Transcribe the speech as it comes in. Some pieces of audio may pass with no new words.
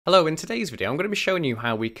Hello, in today's video I'm going to be showing you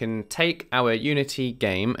how we can take our Unity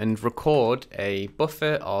game and record a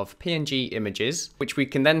buffer of PNG images, which we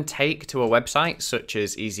can then take to a website such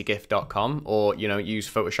as easygif.com or use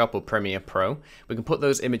Photoshop or Premiere Pro. We can put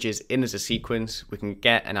those images in as a sequence, we can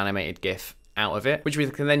get an animated GIF out of it, which we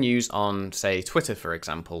can then use on, say, Twitter, for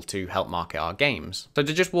example, to help market our games. So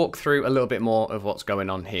to just walk through a little bit more of what's going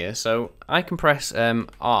on here, so I can press R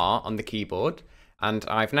on the keyboard, and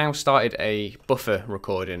I've now started a buffer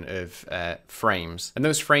recording of frames. And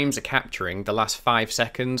those frames are capturing the last 5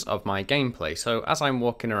 seconds of my gameplay. So as I'm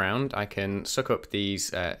walking around, I can suck up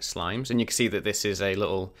these slimes. And you can see that this is a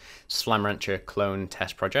little Slime Rancher clone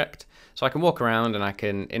test project. So I can walk around and I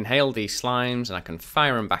can inhale these slimes and I can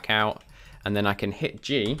fire them back out. And then I can hit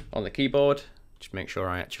G on the keyboard. Just make sure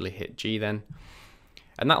I actually hit G then.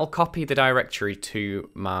 And that'll copy the directory to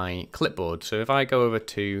my clipboard. So if I go over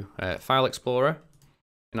to File Explorer,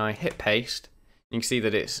 and I hit paste, you can see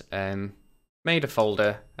that it's made a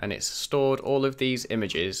folder and it's stored all of these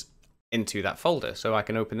images into that folder. So I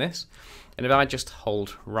can open this, and if I just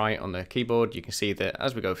hold right on the keyboard, you can see that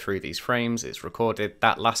as we go through these frames, it's recorded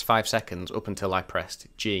that last 5 seconds up until I pressed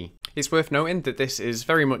G. It's worth noting that this is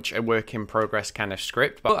very much a work in progress kind of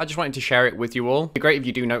script, but I just wanted to share it with you all. It'd be great if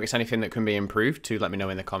you do notice anything that can be improved to let me know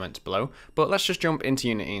in the comments below. But let's just jump into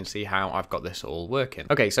Unity and see how I've got this all working.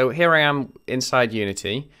 Okay, so here I am inside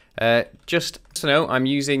Unity. Just to know, I'm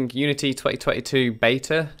using Unity 2022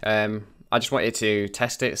 beta. I just wanted to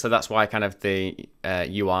test it, so that's why kind of the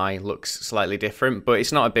UI looks slightly different, but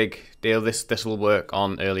it's not a big deal. This will work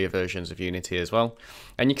on earlier versions of Unity as well.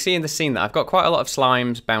 And you can see in the scene that I've got quite a lot of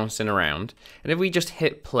slimes bouncing around. And if we just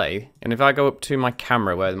hit play, and if I go up to my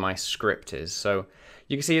camera where my script is, so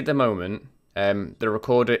you can see at the moment, the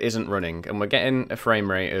recorder isn't running, and we're getting a frame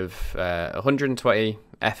rate of 120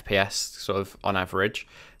 FPS, sort of on average.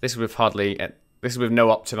 This is with no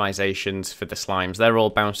optimizations for the slimes. They're all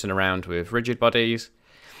bouncing around with rigid bodies,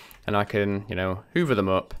 and I can, hoover them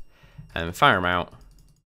up and fire them out.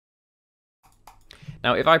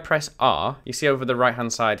 Now, if I press R, you see over the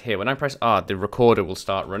right-hand side here, when I press R, the recorder will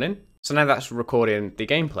start running. So now that's recording the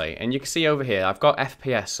gameplay, and you can see over here, I've got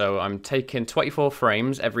FPS, so I'm taking 24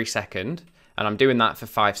 frames every second, and I'm doing that for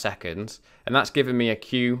 5 seconds, and that's giving me a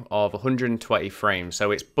queue of 120 frames. So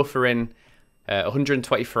it's buffering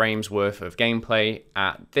 120 frames worth of gameplay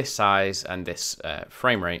at this size and this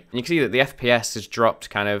frame rate. And you can see that the FPS has dropped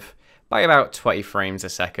kind of by about 20 frames a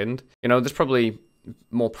second. There's probably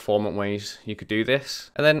more performant ways you could do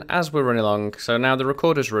this. And then as we're running along, so now the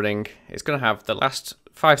recorder's running, it's going to have the last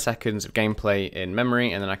 5 seconds of gameplay in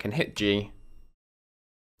memory, and then I can hit G.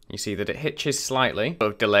 You see that it hitches slightly,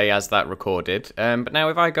 sort of delay as that recorded. But now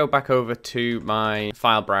if I go back over to my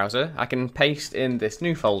file browser, I can paste in this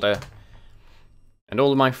new folder, and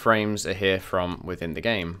all of my frames are here from within the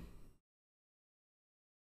game.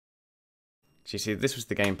 So you see, this was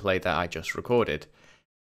the gameplay that I just recorded.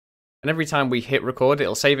 And every time we hit record,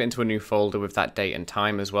 it'll save it into a new folder with that date and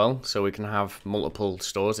time as well, so we can have multiple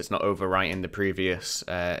stores. It's not overwriting the previous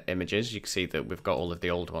images. You can see that we've got all of the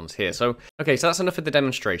old ones here. So, okay, so that's enough of the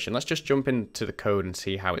demonstration. Let's just jump into the code and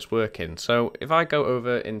see how it's working. So if I go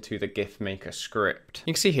over into the Gif Maker Script,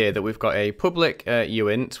 you can see here that we've got a public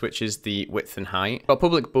uint, which is the width and height. We've got a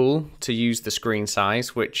public bool to use the screen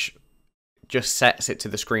size, which just sets it to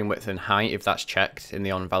the screen width and height if that's checked in the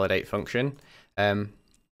onValidate function.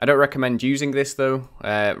 I don't recommend using this though.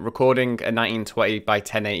 Recording a 1920 by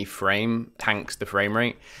 1080 frame tanks the frame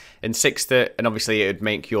rate, and obviously it would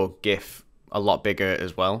make your GIF a lot bigger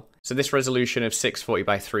as well. So this resolution of 640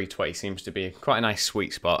 by 320 seems to be quite a nice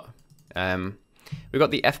sweet spot. We've got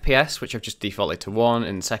the FPS, which I've just defaulted to 1,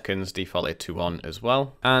 and seconds defaulted to 1 as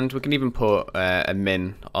well. And we can even put a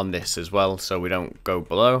min on this as well, so we don't go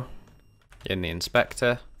below in the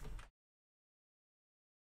inspector.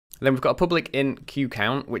 Then we've got a public int queue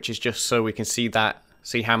count, which is just so we can see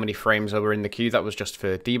how many frames are in the queue. That was just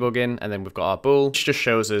for debugging. And then we've got our bool, which just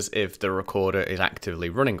shows us if the recorder is actively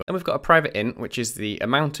running. And we've got a private int, which is the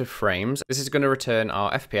amount of frames. This is going to return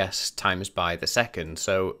our FPS times by the second.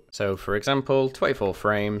 So for example, 24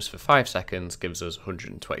 frames for 5 seconds gives us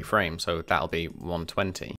 120 frames. So that'll be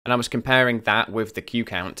 120. And I was comparing that with the queue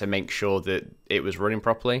count to make sure that it was running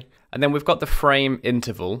properly. And then we've got the frame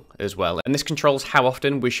interval as well. And this controls how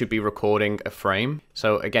often we should be recording a frame.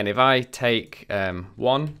 So again, if I take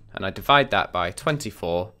 1 and I divide that by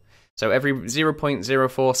 24, so every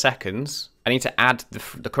 0.04 seconds, I need to add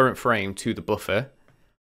the current frame to the buffer.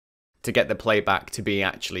 to get the playback to be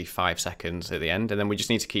actually 5 seconds at the end. And then we just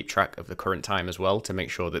need to keep track of the current time as well to make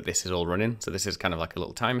sure that this is all running. So this is kind of like a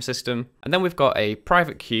little timer system. And then we've got a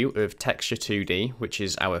private queue of texture 2D, which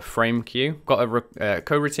is our frame queue. Got a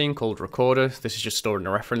coroutine called recorder. This is just stored in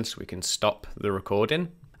a reference. We can stop the recording.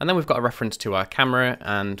 And then we've got a reference to our camera,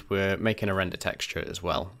 and we're making a render texture as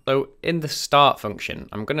well. So in the start function,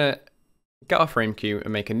 I'm gonna get our frame queue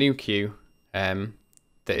and make a new queue that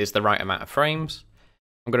is the right amount of frames.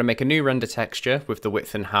 I'm going to make a new render texture with the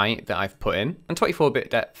width and height that I've put in, and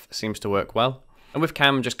 24-bit depth seems to work well. And with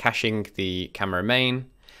cam, just caching the camera main,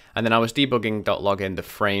 and then I was debugging.log in the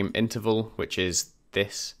frame interval, which is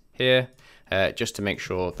this here, just to make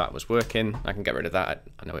sure that was working. I can get rid of that,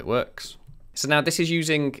 I know it works. So now this is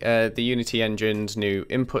using the Unity engine's new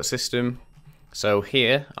input system. So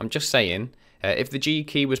here, I'm just saying, if the G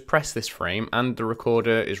key was pressed this frame and the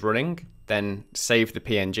recorder is running, then save the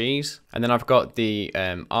PNGs. And then I've got the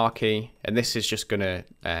R key, and this is just gonna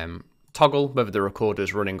toggle whether the recorder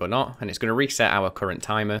is running or not, and it's gonna reset our current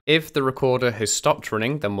timer. If the recorder has stopped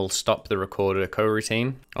running, then we'll stop the recorder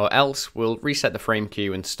coroutine, or else we'll reset the frame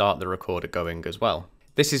queue and start the recorder going as well.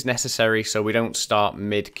 This is necessary so we don't start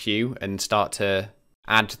mid-queue and start to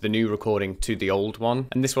add the new recording to the old one.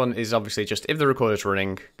 And this one is obviously just if the recorder is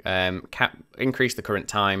running, increase the current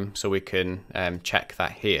time so we can check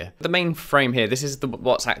that here. The main frame here, this is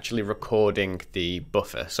what's actually recording the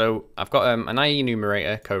buffer. So I've got an IE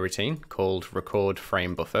enumerator coroutine called record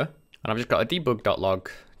frame buffer, and I've just got a debug.log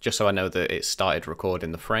just so I know that it started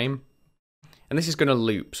recording the frame. And this is going to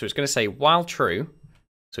loop, so it's going to say while true,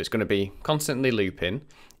 so it's going to be constantly looping.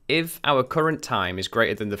 If our current time is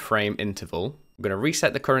greater than the frame interval, we're going to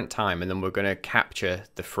reset the current time, and then we're going to capture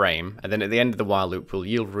the frame, and then at the end of the while loop we'll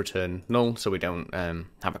yield return null so we don't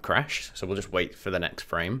have a crash. So we'll just wait for the next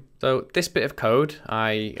frame. So this bit of code,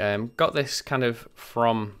 I got this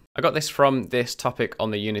from this topic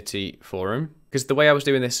on the Unity forum, because the way I was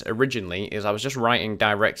doing this originally is I was just writing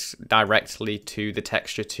directly to the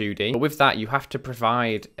texture 2D. But with that you have to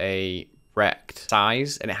provide a rect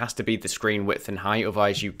size, and it has to be the screen width and height,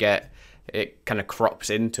 otherwise you get it kind of crops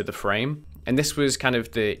into the frame. And this was kind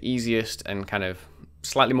of the easiest and kind of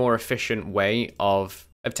slightly more efficient way of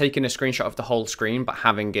taking a screenshot of the whole screen but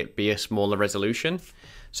having it be a smaller resolution.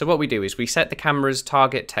 So what we do is we set the camera's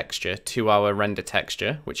target texture to our render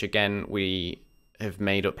texture, which again we have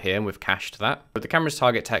made up here and we've cached that. But the camera's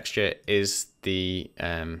target texture is the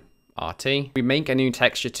RT. We make a new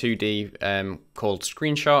texture 2D called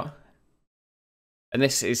screenshot, and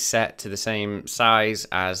this is set to the same size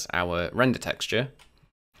as our render texture.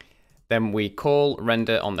 Then we call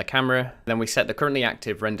render on the camera. Then we set the currently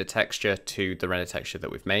active render texture to the render texture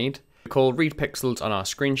that we've made. We call read pixels on our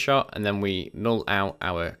screenshot, and then we null out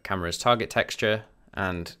our camera's target texture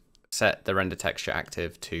and set the render texture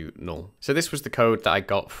active to null. So this was the code that I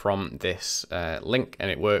got from this link,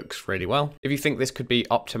 and it works really well. If you think this could be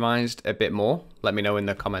optimized a bit more, let me know in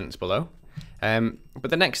the comments below. But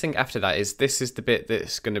the next thing after that is this is the bit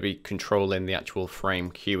that's going to be controlling the actual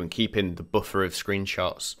frame queue and keeping the buffer of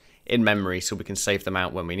screenshots in memory so we can save them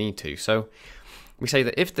out when we need to. So we say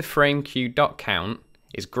that if the frame queue.count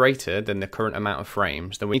is greater than the current amount of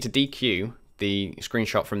frames, then we need to dequeue the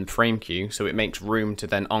screenshot from the frame queue so it makes room to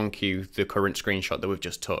then on-queue the current screenshot that we've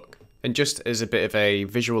just took. And just as a bit of a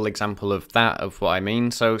visual example of that, of what I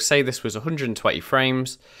mean, so say this was 120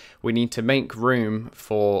 frames, we need to make room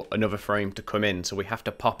for another frame to come in, so we have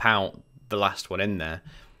to pop out the last one in there.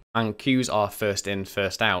 And queues are first in,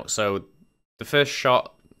 first out, so the first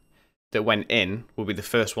shot that went in will be the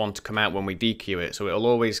first one to come out when we dequeue it, so it'll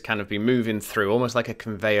always kind of be moving through, almost like a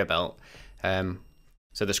conveyor belt.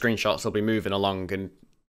 So the screenshots will be moving along, and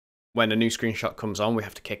when a new screenshot comes on, we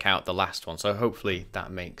have to kick out the last one. So hopefully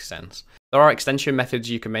that makes sense. There are extension methods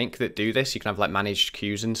you can make that do this. You can have like managed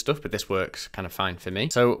queues and stuff, but this works kind of fine for me.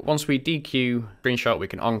 So once we dequeue screenshot, we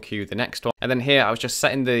can on-queue the next one. And then here I was just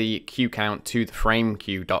setting the queue count to the frame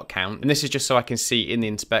queue.count. And this is just so I can see in the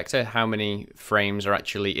inspector how many frames are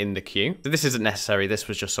actually in the queue. So this isn't necessary. This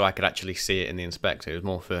was just so I could actually see it in the inspector. It was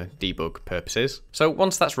more for debug purposes. So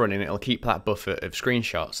once that's running, it'll keep that buffer of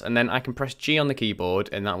screenshots. And then I can press G on the keyboard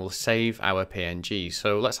and that will save our PNG.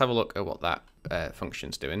 So let's have a look at what that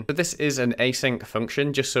function's doing. So this is an async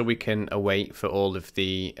function just so we can await for all of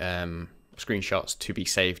the screenshots to be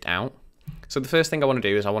saved out. So the first thing I want to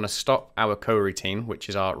do is I want to stop our coroutine, which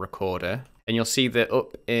is our recorder, and you'll see that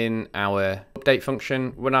up in our update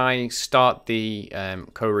function, when I start the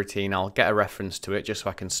coroutine, I'll get a reference to it just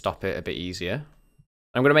so I can stop it a bit easier.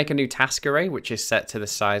 I'm going to make a new task array, which is set to the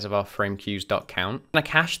size of our frame queues.count. And I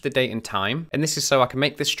cache the date and time, and this is so I can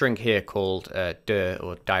make this string here called dir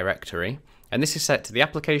or directory. And this is set to the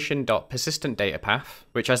application.persistent data path,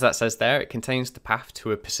 which, as that says there, it contains the path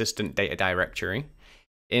to a persistent data directory.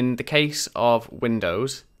 In the case of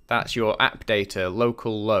Windows, that's your app data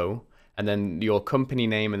local low, and then your company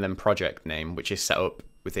name and then project name, which is set up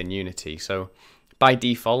within Unity. So by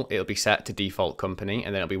default, it'll be set to default company,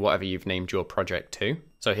 and then it'll be whatever you've named your project to.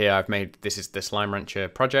 So here I've made, this is the Slime Rancher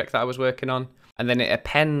project that I was working on. And then it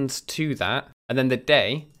appends to that, and then the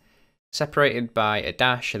day, separated by a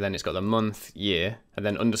dash, and then it's got the month, year, and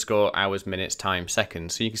then underscore hours, minutes, time,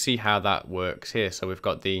 seconds. So you can see how that works here. So we've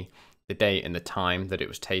got the date and the time that it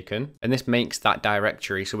was taken. And this makes that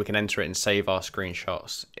directory so we can enter it and save our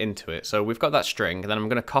screenshots into it. So we've got that string, and then I'm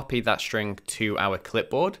going to copy that string to our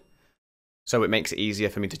clipboard. So it makes it easier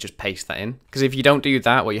for me to just paste that in. Because if you don't do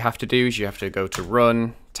that, what you have to do is you have to go to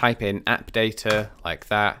run, type in app data like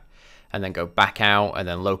that, and then go back out, and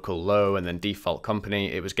then local low, and then default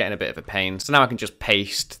company. It was getting a bit of a pain. So now I can just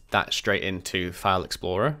paste that straight into File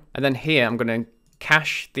Explorer. And then here I'm going to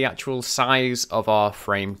cache the actual size of our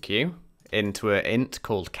frame queue into an int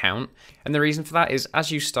called count. And the reason for that is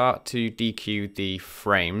as you start to dequeue the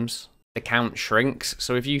frames, the count shrinks.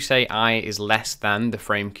 So if you say I is less than the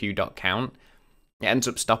frame queue.count, it ends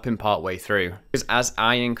up stopping part way through. Because as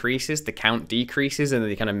I increases, the count decreases and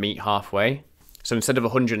they kind of meet halfway. So instead of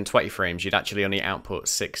 120 frames, you'd actually only output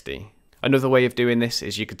 60. Another way of doing this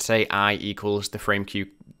is you could say I equals the frame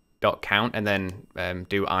queue.count and then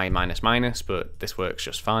do I minus minus, but this works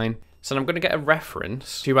just fine. So I'm going to get a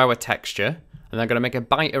reference to our texture, and I'm going to make a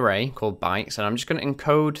byte array called bytes, and I'm just going to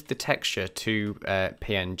encode the texture to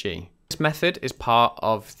PNG. This method is part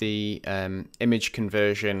of the image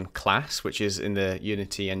conversion class, which is in the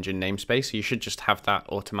Unity engine namespace. So you should just have that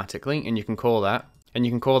automatically, and you can call that. And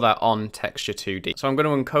you can call that on texture 2D. So I'm going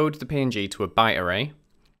to encode the PNG to a byte array,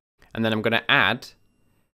 and then I'm going to add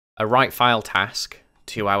a write file task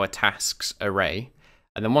to our tasks array.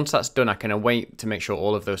 And then once that's done, I can await to make sure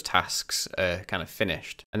all of those tasks are kind of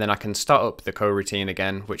finished. And then I can start up the coroutine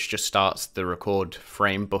again, which just starts the record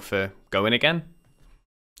frame buffer going again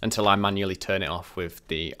until I manually turn it off with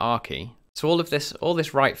the R key. So all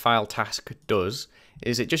this write file task does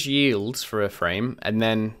is it just yields for a frame, and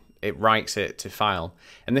then it writes it to file.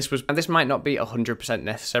 And this might not be 100%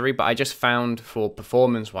 necessary, but I just found for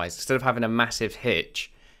performance wise, instead of having a massive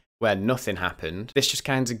hitch where nothing happened, this just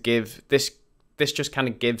kind of gives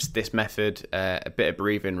this method a bit of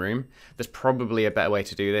breathing room. There's probably a better way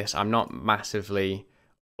to do this. I'm not massively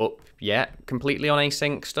up yet completely on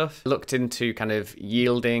async stuff. I looked into kind of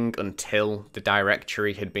yielding until the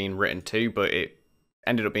directory had been written to, but it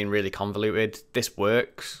ended up being really convoluted. This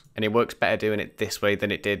works, and it works better doing it this way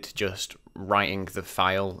than it did just writing the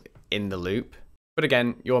file in the loop. But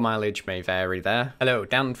again, your mileage may vary there. Hello,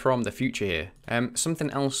 Dan from the future here. Something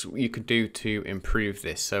else you could do to improve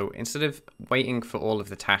this. So instead of waiting for all of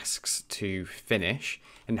the tasks to finish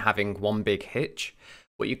and having one big hitch,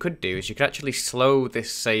 what you could do is you could actually slow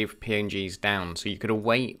this save PNGs down. So you could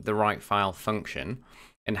await the write file function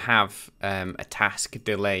and have a task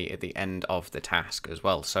delay at the end of the task as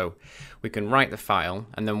well. So we can write the file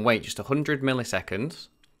and then wait just 100 milliseconds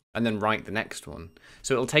and then write the next one.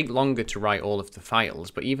 So it'll take longer to write all of the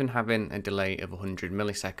files, but even having a delay of 100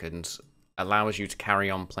 milliseconds allows you to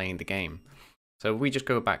carry on playing the game. So if we just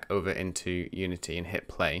go back over into Unity and hit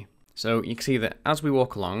play. So you can see that as we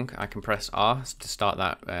walk along, I can press R to start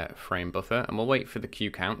that frame buffer, and we'll wait for the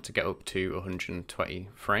queue count to get up to 120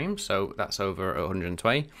 frames. So that's over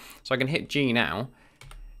 120. So I can hit G now,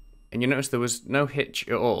 and you notice there was no hitch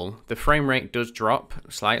at all. The frame rate does drop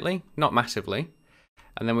slightly, not massively.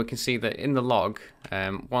 And then we can see that in the log,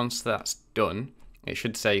 once that's done, it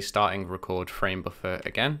should say starting record frame buffer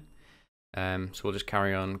again. So we'll just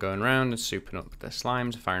carry on going around and souping up the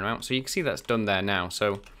slimes and firing them out. So you can see that's done there now.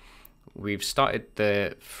 So we've started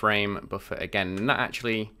the frame buffer again, and that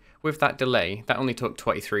actually, with that delay, that only took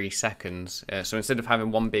 23 seconds. So instead of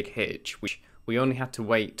having one big hitch, we only had to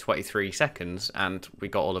wait 23 seconds and we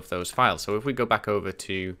got all of those files. So if we go back over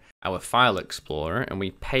to our File Explorer and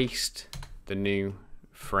we paste the new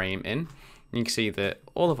frame in, you can see that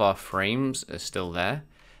all of our frames are still there.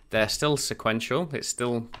 They're still sequential. It's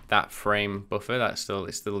still that frame buffer. It's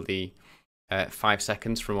still the 5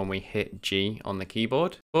 seconds from when we hit G on the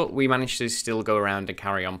keyboard, but we managed to still go around and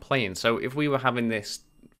carry on playing. So if we were having this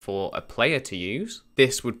for a player to use,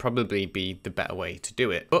 this would probably be the better way to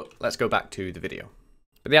do it. But let's go back to the video.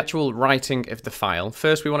 For the actual writing of the file,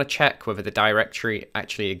 first we want to check whether the directory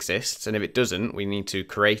actually exists, and if it doesn't, we need to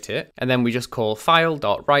create it. And then we just call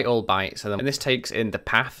file.writeAllBytes, and this takes in the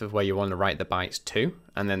path of where you want to write the bytes to,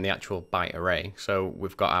 and then the actual byte array. So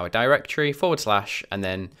we've got our directory / and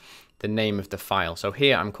then the name of the file. So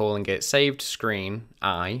here I'm calling it saved screen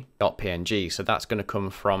i.png. So that's going to come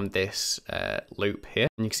from this loop here.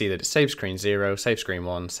 And you can see that it's save screen 0, save screen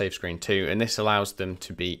 1, save screen 2, and this allows them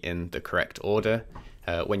to be in the correct order.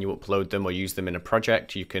 When you upload them or use them in a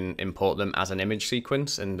project, you can import them as an image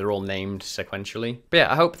sequence and they're all named sequentially. But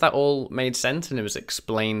yeah, I hope that all made sense and it was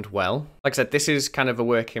explained well. Like I said, this is kind of a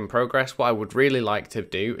work in progress. What I would really like to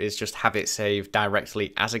do is just have it saved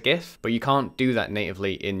directly as a GIF, but you can't do that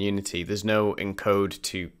natively in Unity. There's no encode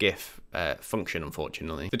to GIF function,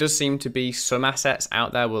 unfortunately. There does seem to be some assets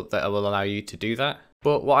out there that will allow you to do that.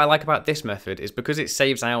 But what I like about this method is because it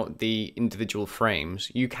saves out the individual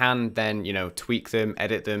frames, you can then, you know, tweak them,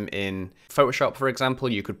 edit them in Photoshop, for example.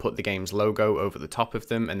 You could put the game's logo over the top of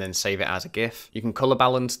them and then save it as a GIF. You can color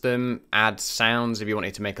balance them, add sounds if you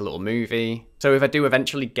wanted to make a little movie. So if I do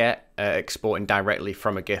eventually get exporting directly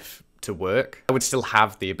from a GIF to work, I would still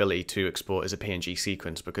have the ability to export as a PNG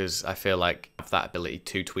sequence because I feel like I have that ability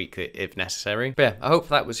to tweak it if necessary. But yeah, I hope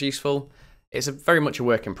that was useful. It's very much a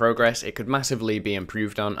work in progress. It could massively be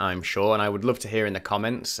improved on, I'm sure, and I would love to hear in the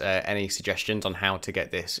comments any suggestions on how to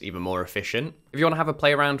get this even more efficient. If you want to have a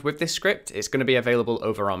play around with this script, it's going to be available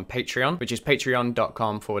over on Patreon, which is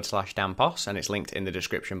patreon.com/danposs, and it's linked in the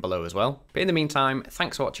description below as well. But in the meantime,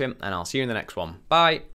 thanks for watching, and I'll see you in the next one. Bye!